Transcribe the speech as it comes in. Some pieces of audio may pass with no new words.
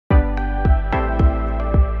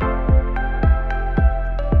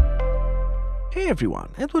Hey everyone,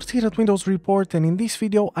 Edward here at Windows Report, and in this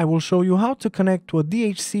video I will show you how to connect to a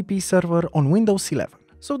DHCP server on Windows 11.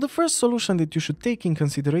 So the first solution that you should take in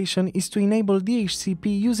consideration is to enable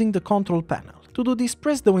DHCP using the control panel. To do this,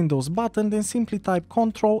 press the Windows button, then simply type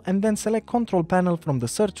Control and then select Control Panel from the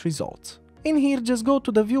search results. In here, just go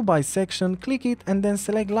to the View By section, click it and then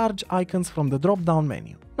select large icons from the drop-down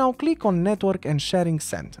menu. Now click on Network and Sharing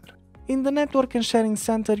Center. In the Network and Sharing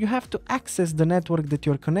Center, you have to access the network that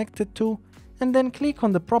you're connected to, and then click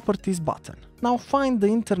on the Properties button. Now find the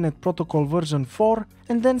Internet Protocol version 4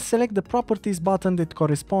 and then select the Properties button that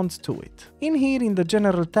corresponds to it. In here, in the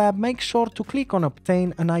General tab, make sure to click on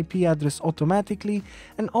Obtain an IP address automatically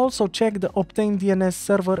and also check the Obtain DNS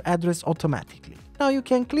server address automatically. Now you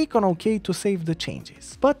can click on OK to save the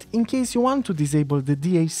changes. But in case you want to disable the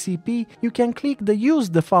DHCP, you can click the Use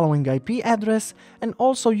the following IP address and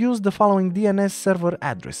also use the following DNS server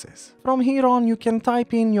addresses. From here on, you can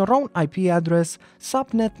type in your own IP address,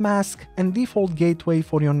 subnet mask and default gateway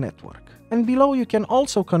for your network. And below you can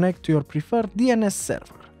also connect to your preferred DNS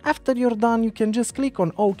server. After you're done, you can just click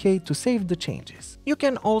on OK to save the changes. You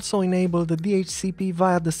can also enable the DHCP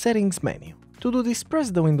via the Settings menu. To do this,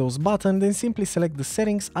 press the Windows button, then simply select the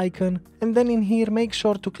Settings icon, and then in here make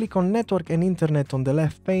sure to click on Network and Internet on the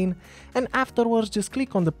left pane, and afterwards just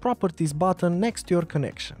click on the Properties button next to your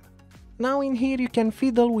connection. Now in here you can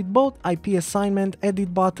fiddle with both IP Assignment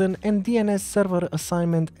Edit button and DNS Server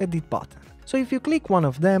Assignment Edit button. So if you click one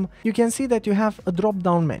of them, you can see that you have a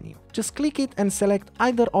drop-down menu. Just click it and select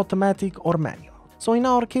either Automatic or Manual. So in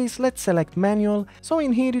our case, let's select Manual. So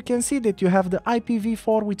in here you can see that you have the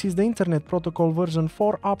IPv4, which is the Internet Protocol version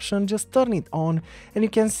 4 option. Just turn it on and you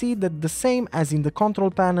can see that the same as in the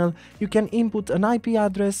control panel, you can input an IP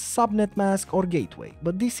address, subnet mask or gateway.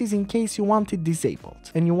 But this is in case you want it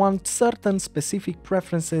disabled and you want certain specific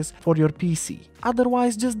preferences for your PC.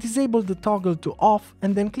 Otherwise, just disable the toggle to off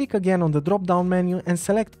and then click again on the drop-down menu and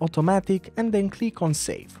select Automatic and then click on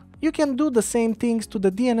Save. You can do the same things to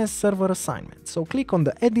the DNS server assignment, so click on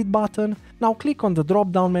the Edit button, now click on the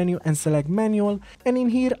drop-down menu and select Manual, and in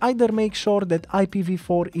here either make sure that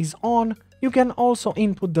IPv4 is on. You can also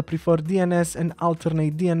input the preferred DNS and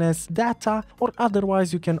alternate DNS data, or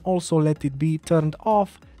otherwise you can also let it be turned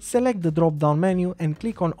off, select the drop-down menu and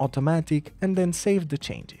click on Automatic and then save the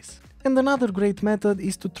changes. And another great method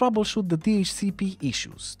is to troubleshoot the DHCP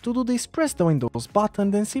issues. To do this, press the Windows button,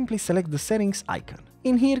 then simply select the Settings icon.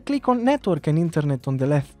 In here, click on Network and Internet on the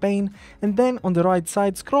left pane, and then on the right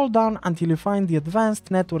side, scroll down until you find the Advanced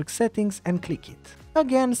Network Settings and click it.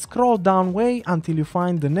 Again, scroll down way until you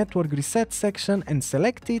find the Network Reset section and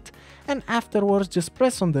select it, and afterwards just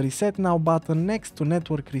press on the Reset Now button next to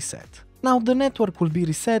Network Reset. Now the network will be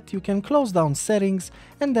reset, you can close down settings,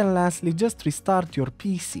 and then lastly just restart your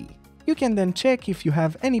PC. You can then check if you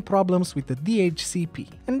have any problems with the DHCP.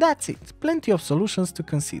 And that's it, plenty of solutions to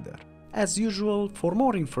consider. As usual, for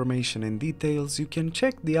more information and details, you can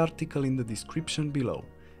check the article in the description below.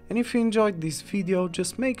 And if you enjoyed this video,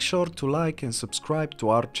 just make sure to like and subscribe to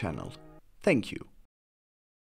our channel. Thank you.